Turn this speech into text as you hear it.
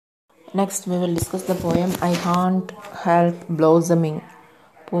Next, we will discuss the poem I Can't Help Blossoming,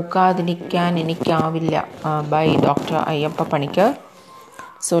 പൂക്കാതിരിക്കാൻ എനിക്കാവില്ല by Dr. Ayyappa Panikkar.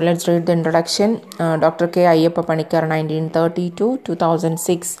 So let's read the introduction. Dr. K. Ayyappa Panikkar, 1930 to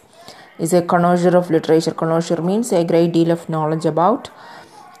 2006, is a connoisseur of literature. Connoisseur means a great deal of knowledge about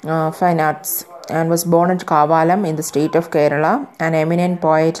fine arts, and was born at Kavalam in the state of Kerala. An eminent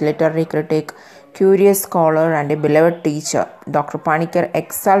poet, literary critic, curious scholar, and a beloved teacher, Dr. Panikkar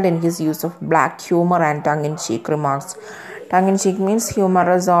excelled in his use of black humor and tongue-in-cheek remarks. Tongue-in-cheek means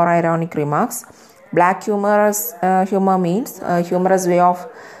humorous or ironic remarks. Black humor means a humorous way of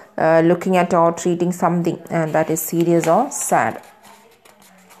looking at or treating something that is serious or sad.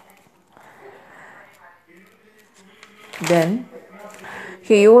 Then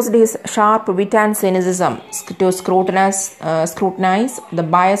he used his sharp wit and cynicism to scrutinize the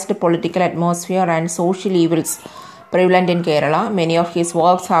biased political atmosphere and social evils prevalent in Kerala. Many of his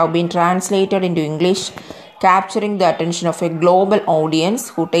works have been translated into English, capturing the attention of a global audience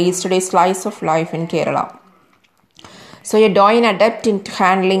who tasted a slice of life in Kerala. So, a doyen adept in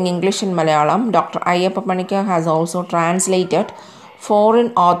handling English and Malayalam, Dr. Ayyappa Panikkar has also translated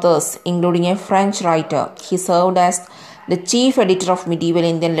foreign authors, including a French writer. He served as the chief editor of Medieval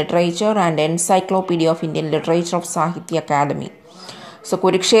Indian Literature and Encyclopedia of Indian Literature of Sahitya Academy. So,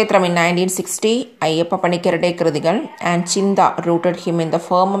 Kurukshetram in 1960, Ayyappa Panikkarude Kritigal and Chinta rooted him in the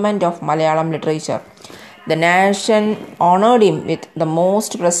firmament of Malayalam literature. The nation honored him with the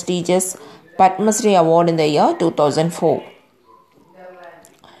most prestigious Padma Shri Award in the year 2004.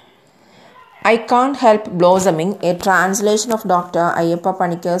 I Can't Help Blossoming, a translation of Dr. Ayyappa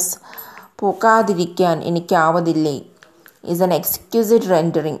Panikkar's പൂക്കാതിരിക്കാൻ എനിക്കാവതില്ലേ, is an exquisite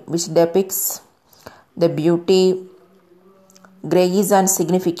rendering which depicts the beauty, grace and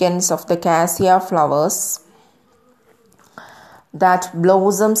significance of the cassia flowers that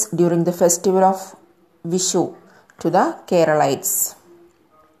blossoms during the festival of Vishu to the Keralites.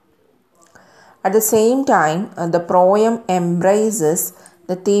 At the same time, the poem embraces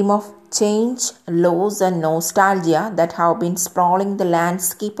the theme of change, loss and nostalgia that have been sprawling the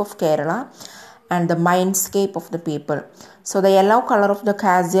landscape of Kerala and the mindscape of the people. So the yellow color of the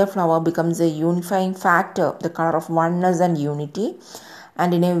cassia flower becomes a unifying factor, the color of oneness and unity.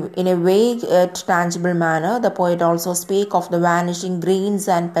 And in a vague yet tangible manner, the poet also speaks of the vanishing greens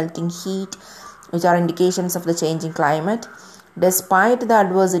and pelting heat, which are indications of the changing climate. Despite the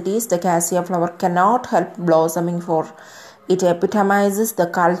adversities, the cassia flower cannot help blossoming, for it epitomizes the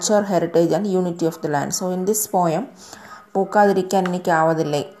culture, heritage and unity of the land. So in this poem, പൂക്കാതിരിക്കാൻ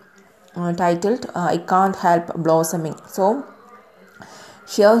എനിക്കാവതില്ലേ, titled I Can't Help Blossoming. So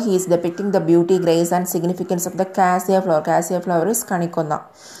here he is depicting the beauty, grace and significance of the cassia flower. Cassia flower is kanikonna,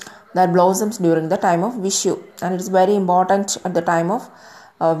 that blossoms during the time of Vishu, and it is very important at the time of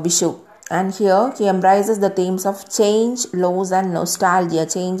Vishu. And here he embraces the themes of change, loss and nostalgia.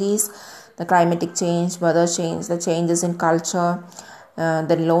 Change is the climatic change, weather change, the changes in culture,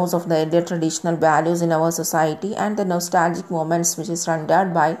 the loss of the earlier traditional values in our society, and the nostalgic moments which is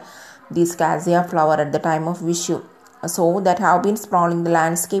rendered by this cassia flower at the time of Vishu, so that have been sprawling the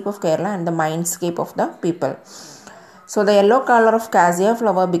landscape of Kerala and the mindscape of the people. So the yellow color of cassia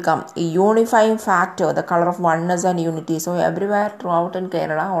flower become a unifying factor, the color of oneness and unity. So everywhere throughout in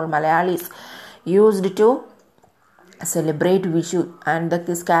Kerala, all Malayalis used to celebrate Vishu, and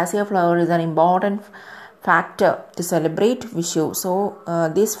this cassia flower is an important factor to celebrate Vishu. So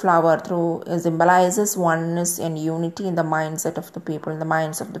this flower symbolizes oneness and unity in the mindset of the people, in the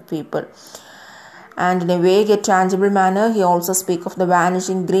minds of the people. And in a vague yet tangible manner, he also speaks of the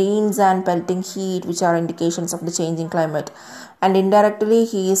vanishing greens and pelting heat, which are indications of the changing climate. And indirectly,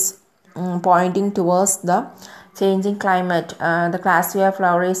 he is pointing towards the changing climate. The cassia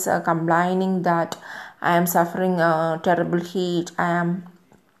flower is complaining that I am suffering terrible heat. I am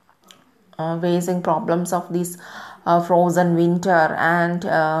facing problems of this frozen winter, and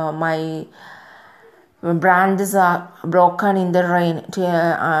my branches are broken in the rain.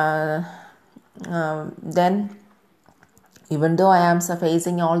 Then, even though I am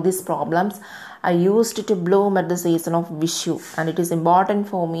facing all these problems, I used to bloom at the season of Vishu, and it is important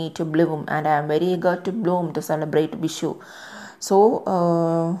for me to bloom, and I am very eager to bloom to celebrate Vishu.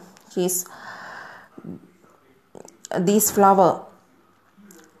 So, through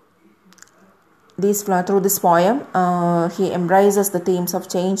this poem, he embraces the themes of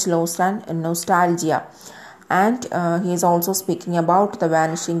change, loss and nostalgia. And he is also speaking about the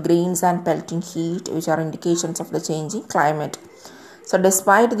vanishing greens and pelting heat, which are indications of the changing climate. So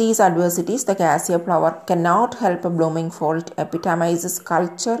despite these adversities, the cassia flower cannot help blooming, for it epitomizes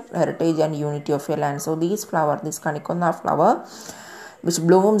culture, heritage and unity of a land. So this kanikonna flower which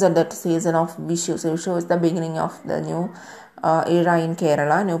blooms at the season of Vishu. So Vishu is the beginning of the new era in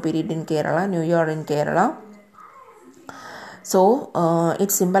Kerala, new period in Kerala, new year in Kerala. So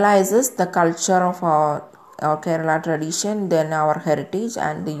it symbolizes the culture of our Kerala tradition, then our heritage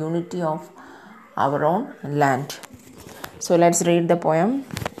and the unity of our own land. So let's read the poem.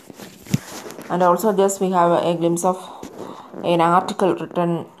 And also just we have a glimpse of an article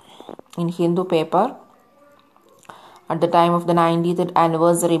written in Hindu paper at the time of the 90th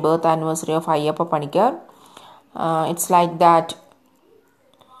anniversary, birth anniversary of Ayyappa Panikkar. It's like that.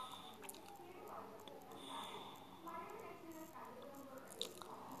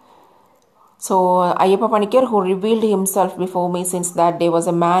 So Ayyappa Panikkar, who revealed himself before me since that day, was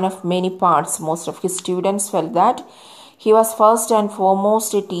a man of many parts. Most of his students felt that he was first and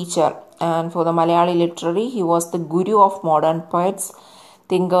foremost a teacher, and for the Malayali literary, he was the guru of modern poets,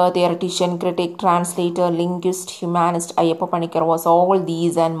 thinker, theoretician, critic, translator, linguist, humanist. Ayyappa Panikkar was all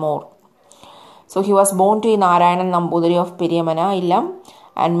these and more. So he was born to Narayanan Nambudiri of Periyamana Illam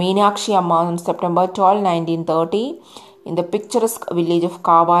and Meenakshi Amma on September 12, 1930 in the picturesque village of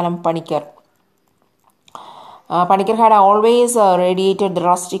Kavalam, Panikkar. Panikkar had always radiated the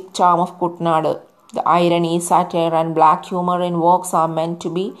rustic charm of Kutnad. The irony, satire and black humor in works are meant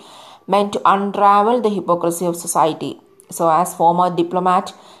to unravel the hypocrisy of society. So as former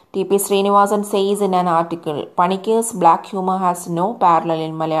diplomat T.P. Srinivasan says in an article, Panikkar's black humor has no parallel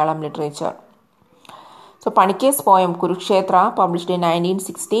in Malayalam literature. So Panikkar's poem Kurukshetra, published in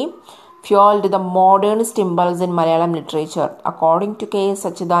 1960, fueled the modernist impulse in Malayalam literature. According to K.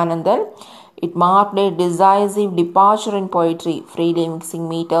 Sachidanandan, it marked a decisive departure in poetry, freely mixing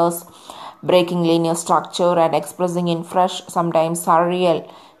meters, breaking linear structure and expressing in fresh, sometimes surreal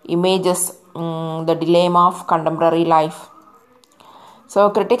images the dilemma of contemporary life. So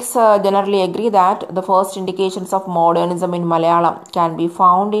critics generally agree that the first indications of modernism in Malayalam can be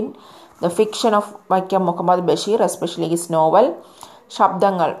found in the fiction of Vaikam Muhammad Bashir, especially his novel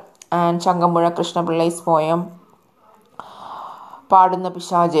Shabdangal and Changamuzha Krishna Pillai's poem Padunna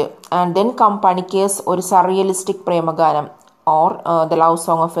Pishache, and then come Panikkar's ഒരു surrealistic പ്രേമഗാനം or the love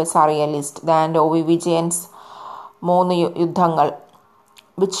song of a surrealist, and O.V. Vijayan's മൂന്ന് യുദ്ധങ്ങൾ,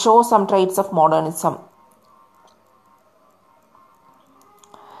 which show some traits of modernism.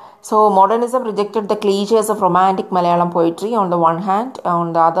 So modernism rejected the cliches of romantic Malayalam poetry on the one hand,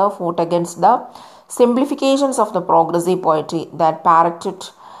 on the other fought against the simplifications of the progressive poetry that parroted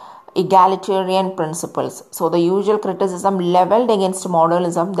egalitarian principles. So the usual criticism leveled against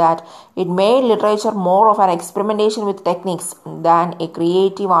modernism, that it made literature more of an experimentation with techniques than a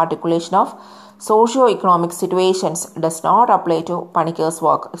creative articulation of socio-economic situations, does not apply to Panikkar's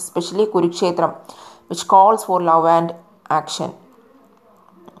work, especially Kurukshetram, which calls for love and action.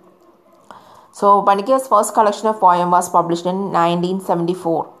 So Panikkar's first collection of poems was published in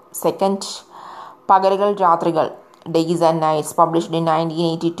 1974. Second, Pagaligal Rathrigal, Days and Nights, published in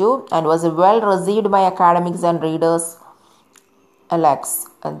 1982 and was well received by academics and readers alike.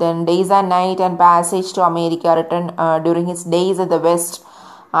 Then Days and Night and Passage to America, written during his days at the West,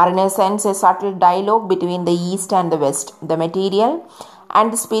 are in a sense a subtle dialogue between the East and the West, the material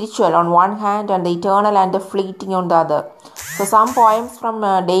and the spiritual on one hand and the eternal and the fleeting on the other. So some poems from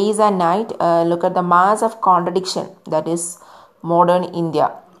Days and Night look at the mass of contradiction that is modern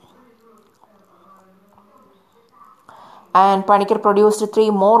India. And Panikkar produced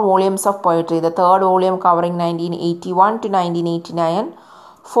 3 more volumes of poetry, the third volume covering 1981 to 1989,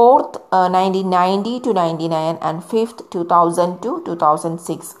 fourth 1990 to 99, and fifth 2000 to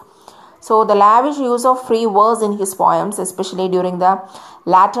 2006. So the lavish use of free verse in his poems, especially during the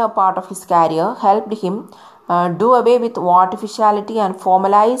latter part of his career, helped him do away with artificiality and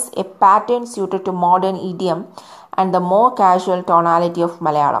formalize a pattern suited to modern idiom and the more casual tonality of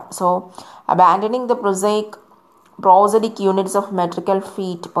Malayalam. So abandoning the prosodic units of metrical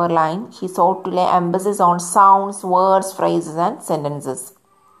feet per line, he sought to lay emphasis on sounds, words, phrases and sentences.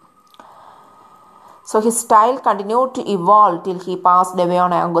 So his style continued to evolve till he passed away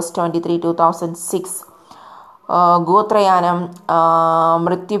on August 23, 2006. Gotrayanam,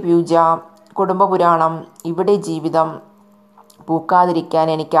 Mrithyupuja, Kudumbapuraanam, Ivide Jeevitham, Pookkaathirikkan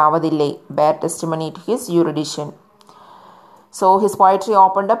Enikavadille bear testimony to his erudition. So his poetry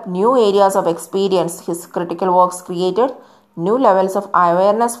opened up new areas of experience. His critical works created new levels of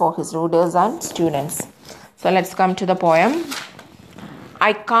awareness for his readers and students. So let's come to the poem.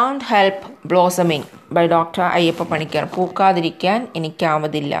 I Can't Help Blossoming by Dr. Ayyappa Panikkar. Pookkaathirikkan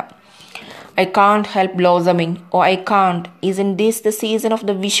enikavadilla. I can't help blossoming. Oh, I can't. Isn't this the season of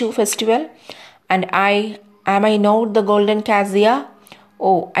the Vishu festival? And am I not the golden cassia?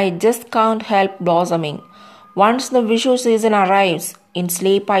 Oh, I just can't help blossoming. Once the Vishu season arrives, In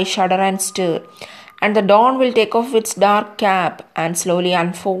sleep I shudder and stir, and the dawn will take off its dark cap and slowly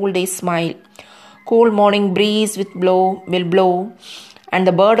unfold a smile. Cool morning breeze will blow, and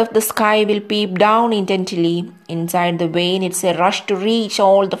the bird of the sky will peep down intently. Inside the vein it's a rush to reach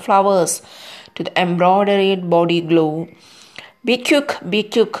all the flowers to the embroidered body glow. Be quick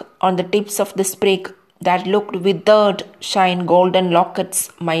on the tips of the sprig that looked withered, shine golden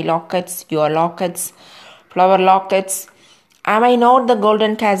lockets, my lockets, your lockets, flower lockets. Am I not the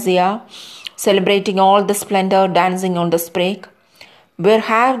golden cassia, celebrating all the splendor dancing on the sprig? Where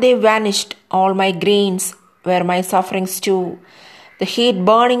have they vanished, all my grains, where my sufferings too? The heat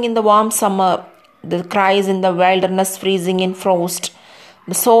burning in the warm summer, the cries in the wilderness freezing in frost,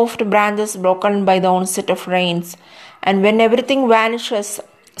 the soft branches broken by the onset of rains, and when everything vanishes,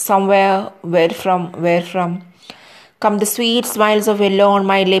 somewhere, where from, come the sweet smiles of yellow on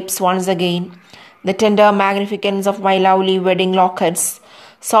my lips once again, the tender magnificence of my lovely wedding lockets,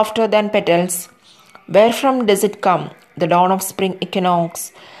 softer than petals. Where from does it come, the dawn of spring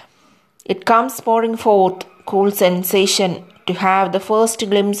equinox? It comes pouring forth, cool sensation, to have the first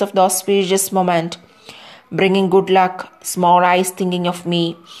glimpse of the auspicious moment, bringing good luck. Small eyes thinking of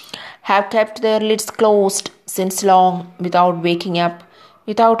me have kept their lids closed since long, without waking up,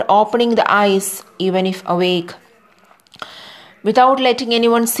 without opening the eyes, even if awake. Without letting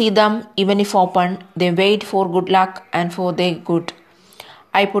anyone see them, even if open, they wait for good luck and for their good.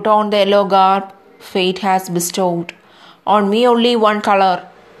 I put on the yellow garb fate has bestowed. On me only one color.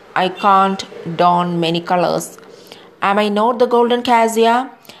 I can't don many colors. Am I not the golden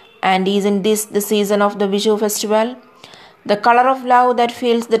cassia? And isn't this the season of the Vishu festival? The color of love that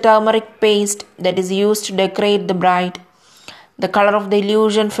fills the turmeric paste that is used to decorate the bride. The color of the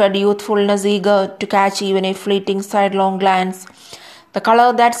illusion-fed youthfulness eager to catch even a fleeting sidelong glance. The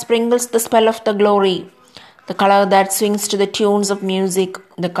color that sprinkles the spell of the glory. The color that swings to the tunes of music.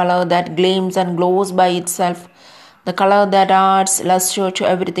 The color that gleams and glows by itself. The color that adds luster to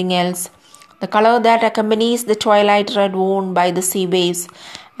everything else. The color that accompanies the twilight red worn by the sea waves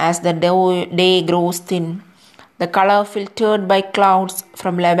as the day grows thin. The color filtered by clouds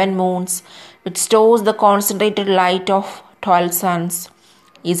from 11 moons, which stores the concentrated light of 12 suns.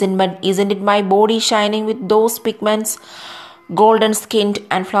 Isn't it my body shining with those pigments, golden skinned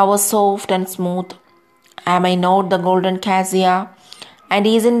and flowers soft and smooth? Am I not the golden cassia? And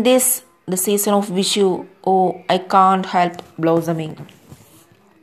isn't this the season of Vishu? Oh, I can't help blossoming.